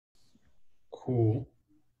Cool.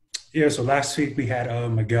 Yeah, so last week we had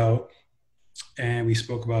Miguel, and we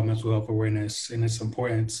spoke about mental health awareness and its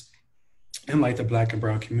importance in like the Black and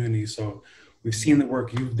Brown community. So we've seen the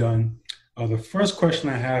work you've done. The first question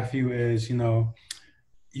I have for you is,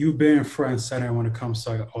 you've been front and center when it comes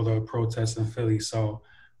to like, all the protests in Philly. So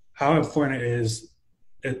how important is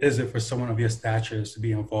it for someone of your stature to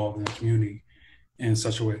be involved in the community in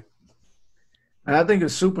such a way? And I think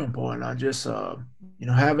it's super important. I just,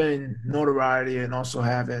 having notoriety and also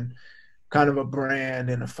having kind of a brand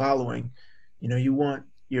and a following. You want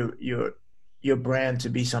your brand to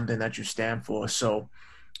be something that you stand for. So,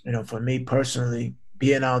 for me personally,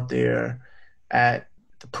 being out there at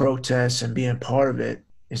the protests and being part of it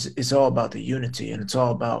is it's all about the unity, and it's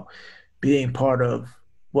all about being part of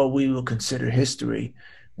what we will consider history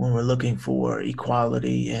when we're looking for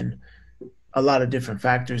equality and a lot of different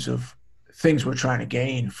factors of things we're trying to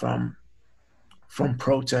gain from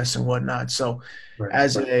protests and whatnot. So Right.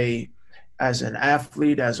 as a as an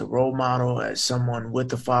athlete, as a role model, as someone with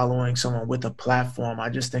the following, someone with a platform, I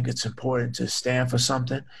just think it's important to stand for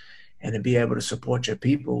something and to be able to support your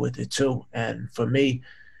people with it too. And for me,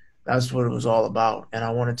 that's what it was all about. And I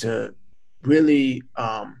wanted to really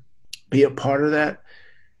be a part of that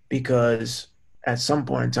because at some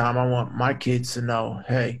point in time, I want my kids to know,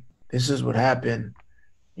 hey, this is what happened,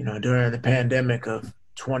 during the pandemic of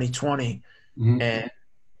 2020, Mhm. and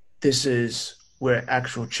this is where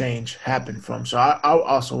actual change happened from. So I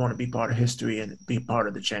also want to be part of history and be part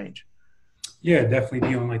of the change. Yeah, definitely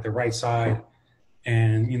be on like the right side,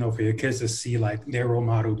 and for your kids to see like their role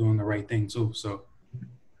model doing the right thing too. So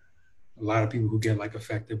a lot of people who get like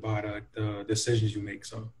affected by the decisions you make.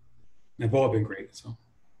 So they've all been great. So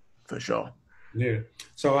For sure. yeah.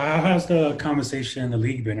 So how has the conversation in the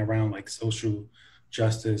league been around like social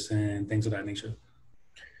justice and things of that nature?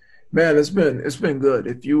 Man, it's been good.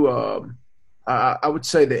 If you I would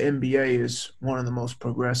say the NBA is one of the most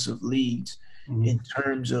progressive leagues Mhm. in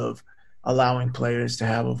terms of allowing players to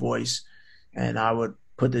have a voice. And I would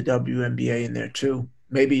put the WNBA in there too,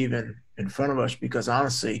 maybe even in front of us, because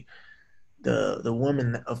honestly, the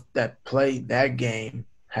women that play that game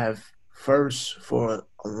have first for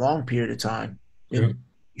a long period of time Yeah. been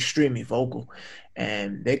extremely vocal,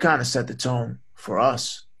 and they kind of set the tone for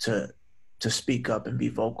us to speak up and be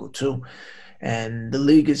vocal too. And the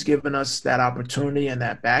league has given us that opportunity and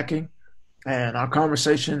that backing, and our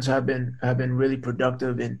conversations have been really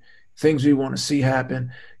productive in things we want to see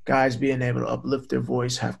happen. Guys being able to uplift their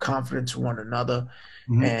voice, have confidence in one another,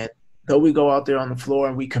 Mhm. and though we go out there on the floor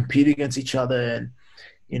and we compete against each other, and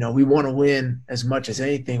we want to win as much as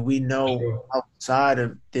anything, we know Sure. outside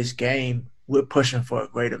of this game we're pushing for a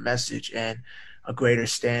greater message and a greater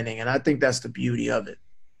standing, and I think that's the beauty of it.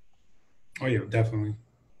 Oh yeah, definitely.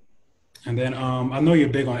 And then I know you're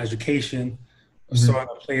big on education. So Mhm. on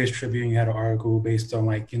the Players Tribune, you had an article based on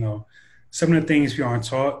like, some of the things we aren't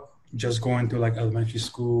taught just going through like elementary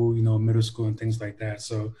school, middle school and things like that.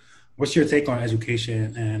 So what's your take on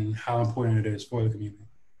education and how important it is for the community?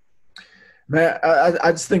 Man,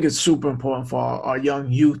 I just think it's super important for our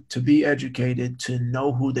young youth to be educated, to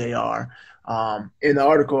know who they are. In the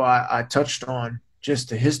article, I touched on just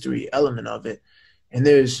the history element of it, and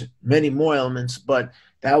there's many more elements, but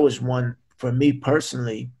that was one for me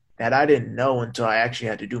personally that I didn't know until I actually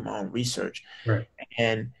had to do my own research. Right.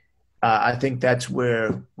 And I think that's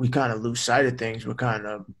where we kind of lose sight of things. We're kind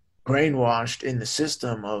of brainwashed in the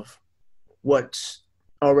system of what's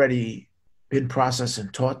already been processed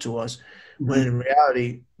and taught to us, when Mhm. in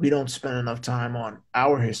reality we don't spend enough time on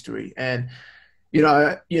our history. And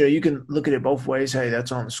you can look at it both ways. Hey,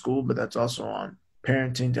 that's on the school, but that's also on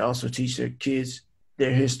parenting to also teach their kids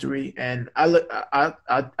their history. And I look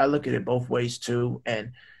at it both ways too,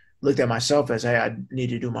 and looked at myself as, hey, I need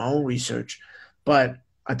to do my own research. But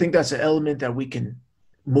I think that's an element that we can,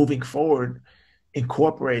 moving forward,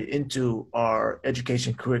 incorporate into our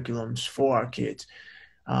education curriculums for our kids,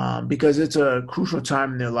 because it's a crucial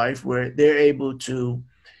time in their life where they're able to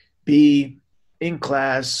be in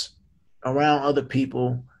class around other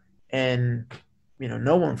people, and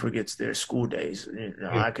no one forgets their school days.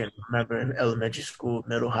 Yeah. I can remember elementary school,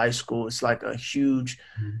 middle, high school. It's like a huge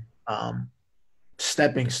Mhm. um,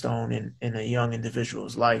 stepping stone in a young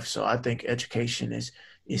individual's life. So I think education is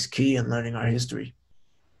key in learning our history.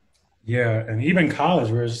 Yeah. And even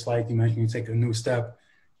college, where it's like you mentioned, you take a new step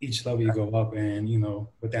each level you go up and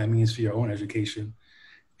what that means for your own education.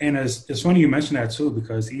 And it's funny you mentioned that too,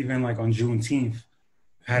 because even like on Juneteenth,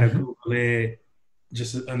 I had to Mhm. Google it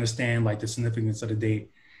just to understand like the significance of the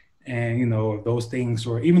date. And if those things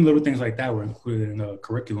or even little things like that were included in the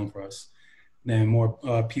curriculum for us, then more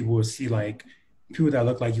people would see like people that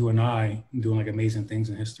look like you and I doing like amazing things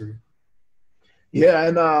in history. Yeah,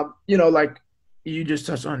 and like you just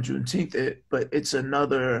touched on Juneteenth, but it's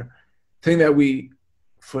another thing that we,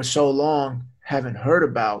 for so long, haven't heard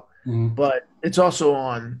about. Mhm. But it's also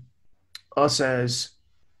on us as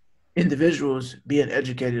individuals being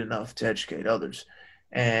educated enough to educate others.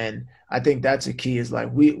 And I think that's a key is like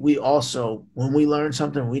we also when we learn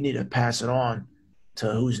something, we need to pass it on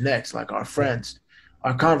to who's next, like our friends.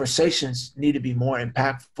 Our conversations need to be more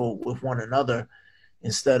impactful with one another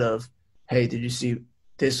instead of, hey, did you see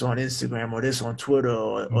this on Instagram or this on Twitter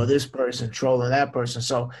or Mhm. this person trolling that person?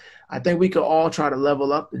 So I think we could all try to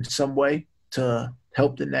level up in some way to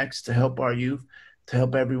help the next, to help our youth, to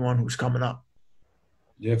help everyone who's coming up.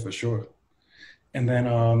 Yeah, for sure. And then,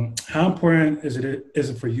 how important is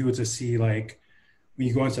it for you to see like when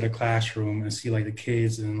you go into the classroom and see like the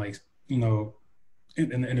kids and like you know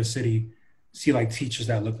in the inner city, see like teachers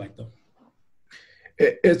that look like them?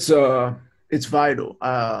 It's vital.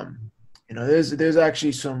 There's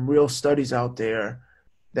actually some real studies out there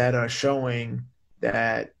that are showing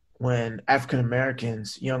that when African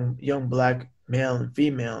Americans, young black male and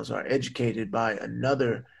females, are educated by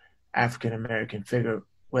another African American figure,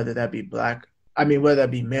 whether that be black, whether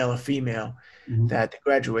that be male or female, Mhm. that the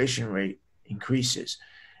graduation rate increases.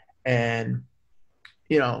 And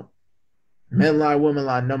you know, men lie, women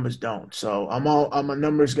lie, numbers don't. So I'm a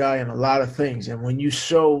numbers guy in a lot of things. And when you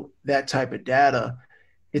show that type of data,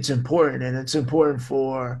 it's important. And it's important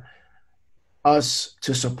for us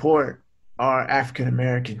to support our African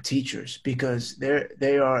American teachers because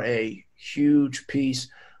they are a huge piece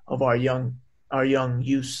of our young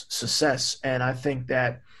youth's success. And I think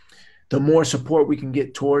that the more support we can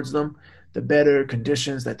get towards them, the better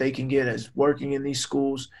conditions that they can get as working in these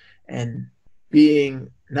schools and being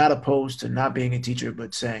not opposed to not being a teacher,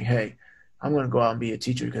 but saying, hey, I'm going to go out and be a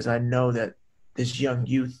teacher because I know that this young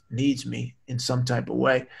youth needs me in some type of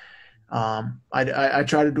way. I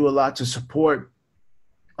try to do a lot to support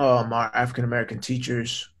our African American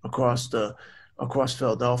teachers across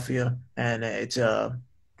Philadelphia, and it's the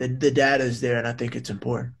data is there, and I think it's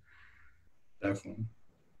important. Definitely.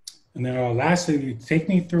 And then lastly, take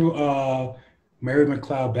me through Mary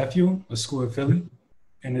McLeod Bethune, a school in Philly,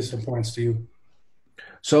 and its importance to you.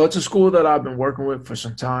 So it's a school that I've been working with for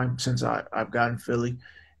some time since I've gotten Philly.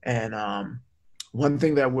 And one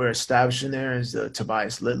thing that we're establishing there is the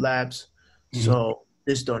Tobias Lit Labs. Mhm. So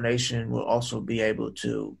this donation will also be able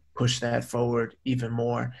to push that forward even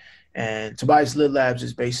more. And Tobias Lit Labs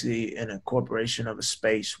is basically an incorporation of a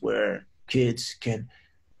space where kids can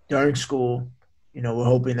during school. We're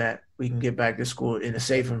hoping that we can get back to school in a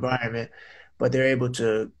safe environment, but they're able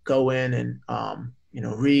to go in and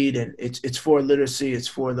read, and it's for literacy. It's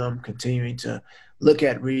for them continuing to look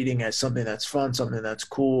at reading as something that's fun, something that's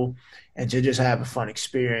cool, and to just have a fun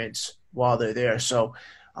experience while they're there. So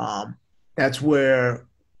that's where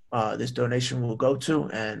this donation will go to,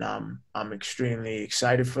 and I'm extremely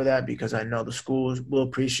excited for that because I know the schools will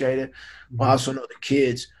appreciate it, but I Mhm. also know the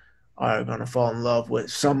kids are going to fall in love with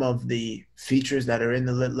some of the features that are in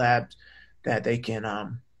the Lit Labs that they can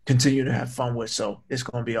continue to have fun with. So it's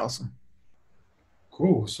going to be awesome.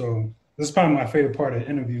 Cool. So this is probably my favorite part of the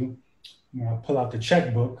interview. When I pull out the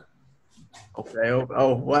checkbook. Okay.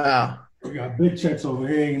 Oh, wow. We got big checks over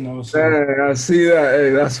here, so Hey, I see that. Hey,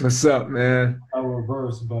 that's what's up, man. I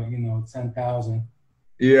reverse, but 10,000.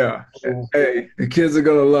 Yeah. Cool. Hey, the kids are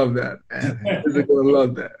going to love that, man. The kids are going to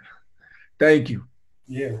love that. Thank you.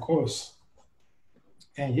 Yeah, of course.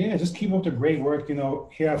 And yeah, just keep up the great work.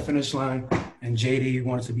 Here at Finish Line, and JD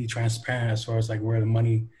wanted to be transparent as far as like where the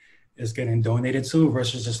money is getting donated to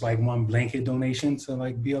versus just like one blanket donation to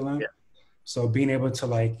like BLM. Yeah. So being able to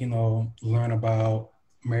like learn about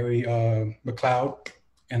Mary McLeod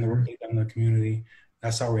and the work Mhm. they've done in the community,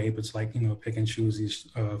 that's how we're able to like pick and choose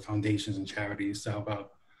these foundations and charities to help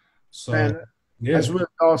out. So Man, yeah, that's really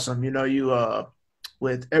awesome. You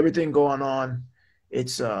with everything going on,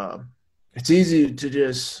 it's it's easy to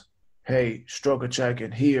just hey stroke a check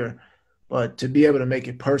and here, but to be able to make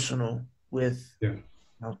it personal with yeah,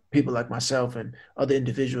 people like myself and other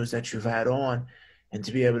individuals that you've had on, and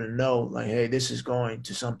to be able to know like hey this is going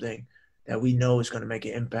to something that we know is going to make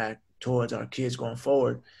an impact towards our kids going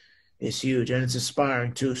forward is huge and it's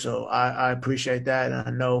inspiring too. So I appreciate that, and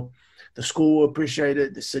I know the school will appreciate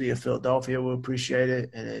it, the city of Philadelphia will appreciate it,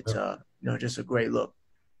 and it's just a great look.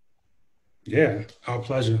 yeah, our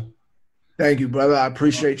pleasure. Thank you, brother. I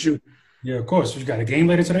appreciate you. Yeah, of course. You got a game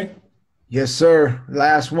later today? Yes, sir.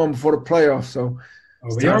 Last one before the playoffs, so Oh,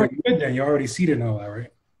 it's but you're time to already good then. You're already seated and all that,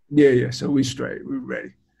 right? yeah. So we straight. We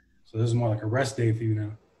ready. So this is more like a rest day for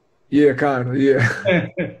you Yeah, kind of. Yeah.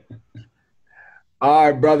 now. All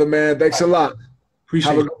right, brother, man. Thanks a lot. Have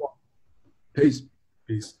Appreciate a it. good one. Peace.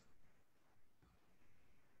 Peace.